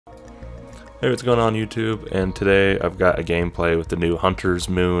Hey, what's going on YouTube? And today I've got a gameplay with the new HUNTERs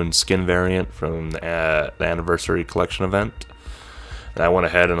MOON skin variant from the anniversary collection event. And I went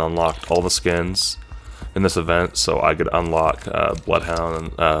ahead and unlocked all the skins in this event so I could unlock Bloodhound's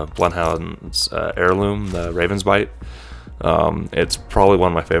heirloom, the Raven's Bite. It's probably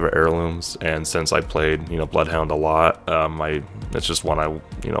one of my favorite heirlooms, and since I played Bloodhound a lot, it's just one I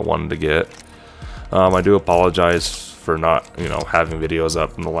wanted to get. I do apologize for not having videos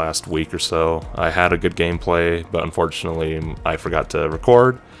up in the last week or so. I had a good gameplay, but unfortunately I forgot to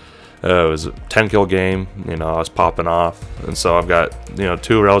record. It was a 10 kill game, I was popping off, and so I've got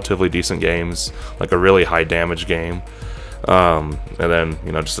two relatively decent games, like a really high damage game, and then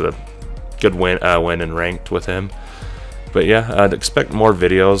just a good win in ranked with him. But yeah, I'd expect more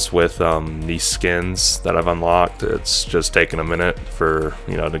videos with these skins that I've unlocked. It's just taken a minute for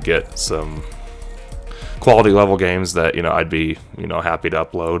to get some quality level games that I'd be happy to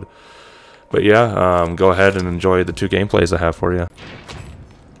upload. But yeah, go ahead and enjoy the two gameplays I have for you.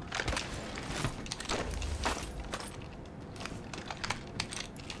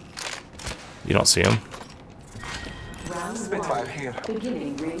 You don't see him? Spitfire here.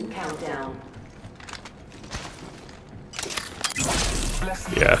 Beginning ring countdown.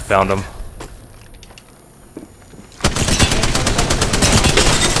 Yeah, found him.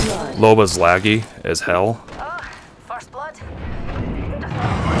 Loba's laggy as hell. Oh, first blood.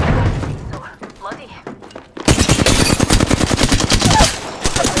 So bloody.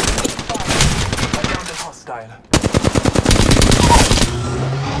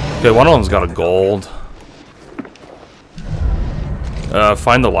 Okay, one of them's got a gold.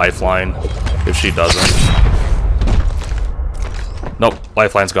 Find the lifeline if she doesn't. Nope,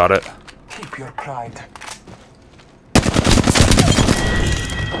 lifeline's got it. Keep your pride.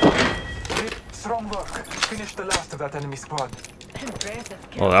 Strong work. Finish the last of that enemy squad.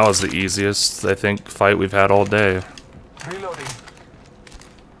 Well, that was the easiest, I think, fight we've had all day. Reloading.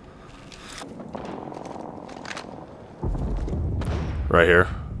 Right here.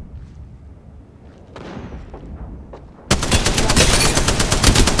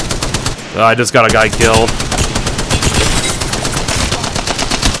 I just got a guy killed.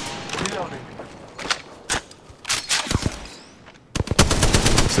 Reloading.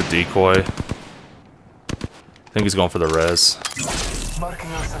 It's a decoy. I think he's going for the res.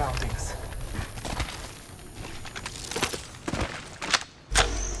 Marking our surroundings.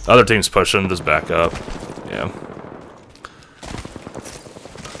 Other team's pushing, just back up. Yeah.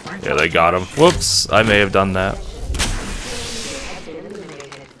 Yeah, they got him. Whoops, I may have done that.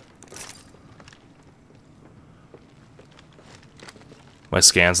 My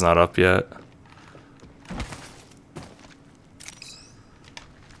scan's not up yet.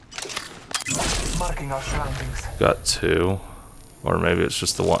 Marking our surroundings. Got two. Or maybe it's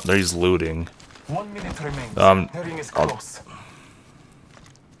just the one. He's looting. 1 minute remains. The ring is close.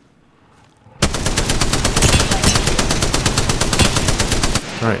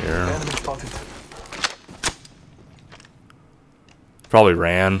 Right here. Enemy spotted. Probably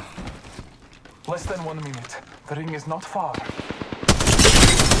ran. Less than 1 minute. The ring is not far.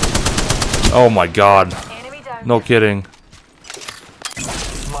 Oh my god. Enemy down. No kidding.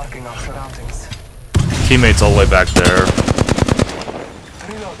 Marking our surroundings. Teammates all the way back there.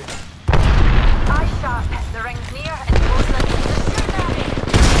 Reloading. Eye sharp. The ring's near and closing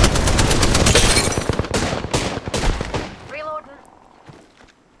in. Reloading.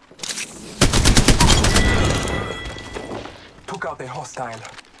 Took out a hostile.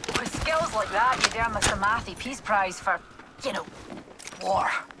 With skills like that, you'd earn the Mathy Peace Prize for,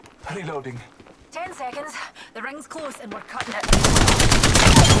 war. Reloading. 10 seconds. The ring's close and we're cutting it.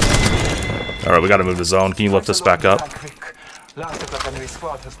 Alright, we gotta move the zone. Can you lift us back up? Last of the enemy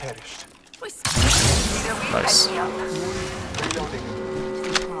squad has perished. Either way, Nice. pick me up. Reloading.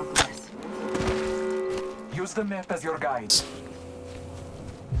 Use the map as your guide.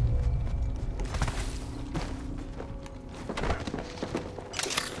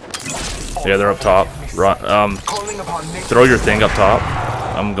 Yeah, they're up top. Run, Calling upon Nick. throw your thing up top.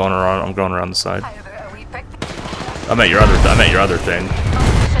 I'm going around the side. How about a wee pick? I meant your other thing. Oh,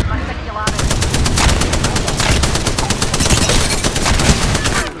 shit, my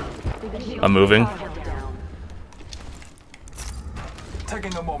pick you I'm moving.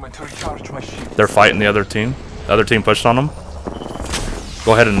 Taking a moment to recharge my shield. They're fighting the other team. The other team pushed on them.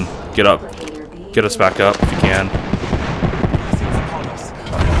 Go ahead and get up. Get us back up if you can. Blessings upon us.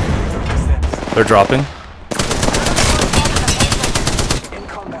 They're dropping. In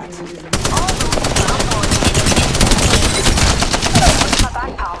combat. My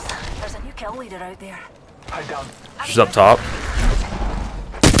back, pals. There's a new kill leader out there. Hide down. She's up top.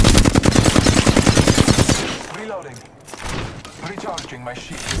 Reloading. Recharging my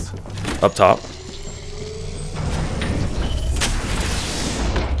shields. Up top.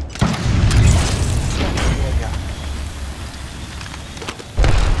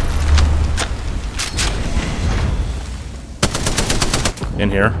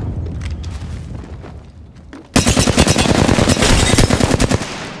 In here.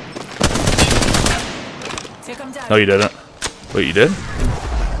 No, you didn't. Wait, you did?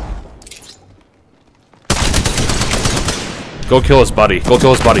 Go kill his buddy. Go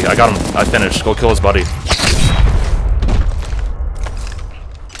kill his buddy. I got him. I finished. Go kill his buddy.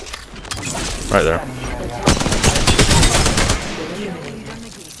 Right there.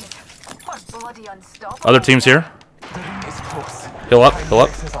 Other teams here. Heal up. Heal up.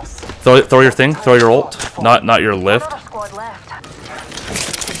 Throw your thing. Throw your ult. Not your lift.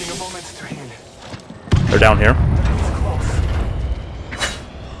 They're down here.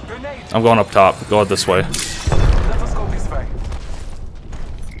 I'm going up top. Go this way. Let us go this way.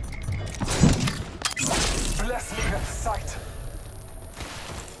 Bless me with sight.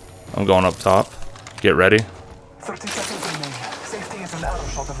 I'm going up top. Get ready. 30 seconds remaining. Safety is an arrow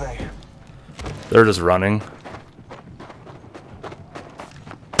shot away. They're just running.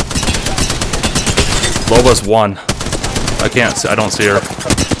 Loba's one. I can't see. I don't see her.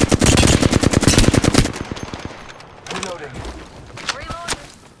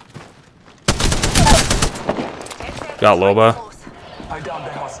 Got Loba.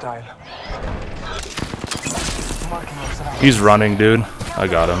 He's running, dude. I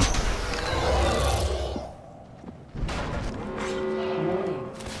got him.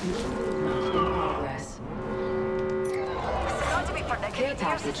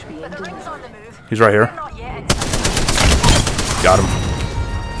 He's right here. Got him.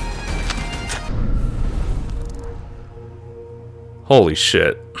 Holy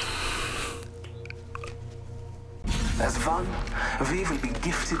shit. As one, we will be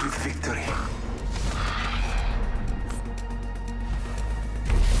gifted with victory.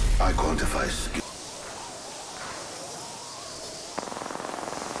 I quantify skill.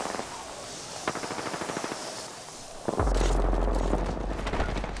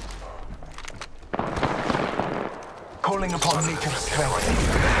 Calling upon nature's strength.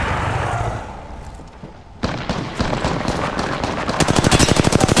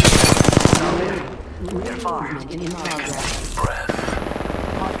 We're far. In progress.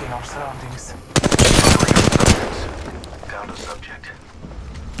 Marking our surroundings. Down to subject.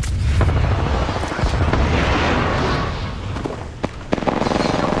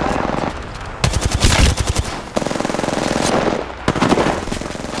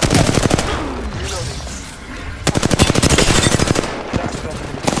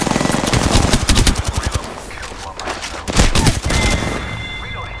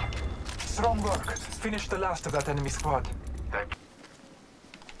 Strong work. Finish the last of that enemy squad.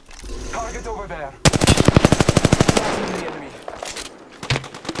 Target over there. Shooting the enemy.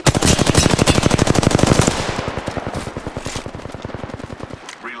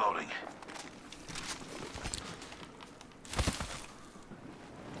 Reloading.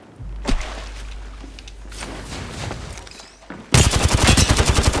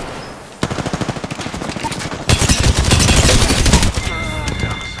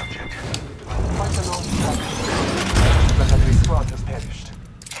 Down to subject. Fight alone. That enemy squad has perished.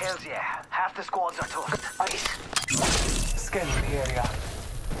 Hells yeah. Half the squads are toast. Ice. Scanning the area.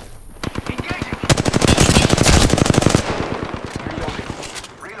 Engaging. Reloading.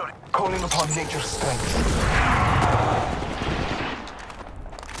 Reloading. Calling upon nature's strength.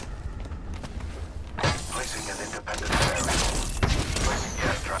 Placing an independent variable. Placing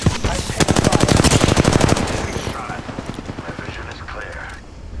gas trap. I take fire. Shot. My vision is clear.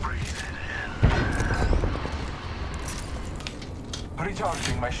 Breathe it in.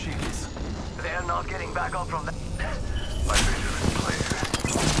 Recharging my shields. They're not getting back up from that. My vision is clear.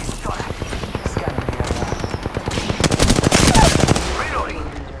 Shot. Scanning the Reloading.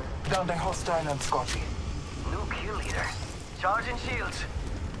 area. Down the hostile and Scotty. New kill leader. Charging shields.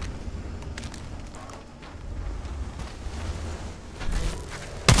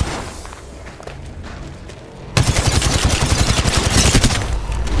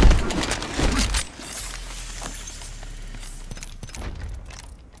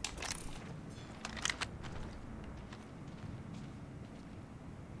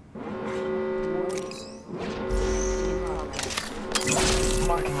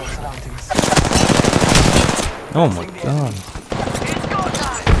 Marking our surroundings. Oh my god. It's go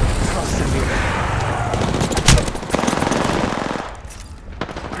time. Trust in me.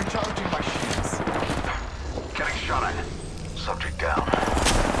 Recharging my shields. Getting shot at. Subject down.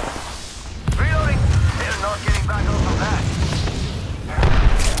 Reloading. They're not getting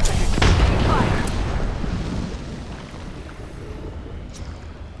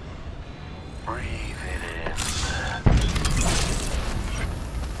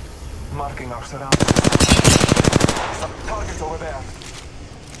Marking our surroundings. Some targets over there.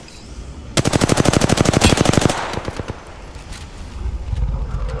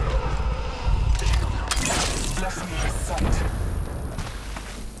 Bless me with sight.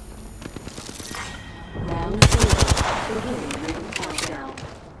 Round 0. Beginning ring countdown.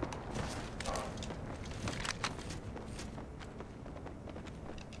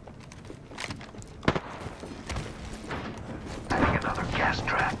 Adding another gas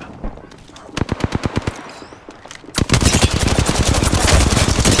trap.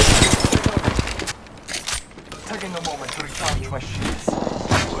 Taking a moment to recharge my shields.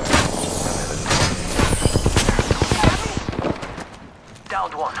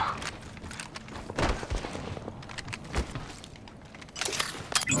 Downed one.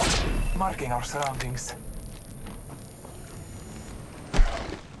 Marking our surroundings.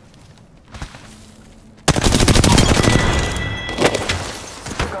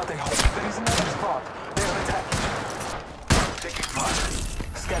 Got a hope. There is another spot. They are attacking. Taking fire.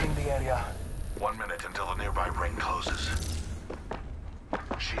 Scanning the area. 1 minute until the nearby ring closes.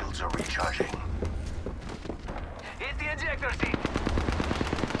 Shields are recharging. Hit the ejector seat.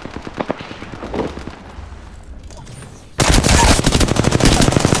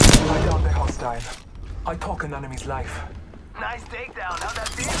 I downed a hostile. I took an enemy's life. Nice takedown. How'd that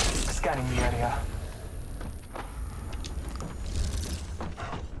feel? Scanning the area.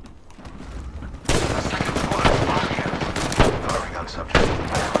 Firing on subject. I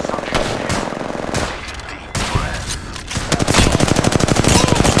have a subject here. Take a deep breath.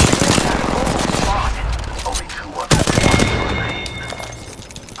 Only 2 1 remain.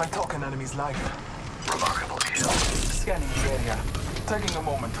 I took an enemy's life. Remarkable kill. Scanning the area. Taking a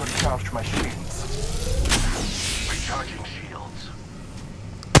moment to recharge my shields. Recharging shields.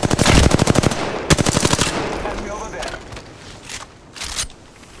 Enemy over there.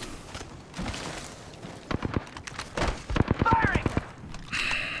 Firing!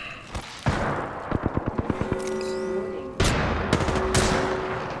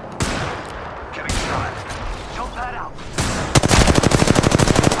 Getting shot. Jump that out.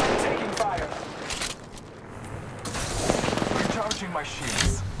 Taking fire. Recharging my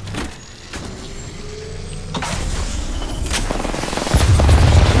shields.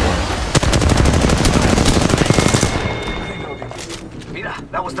 Reloading. Mira,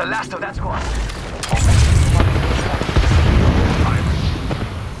 that was the last of that squad.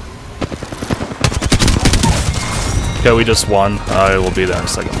 Okay, we just won. I will be there in a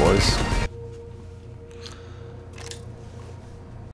second, boys.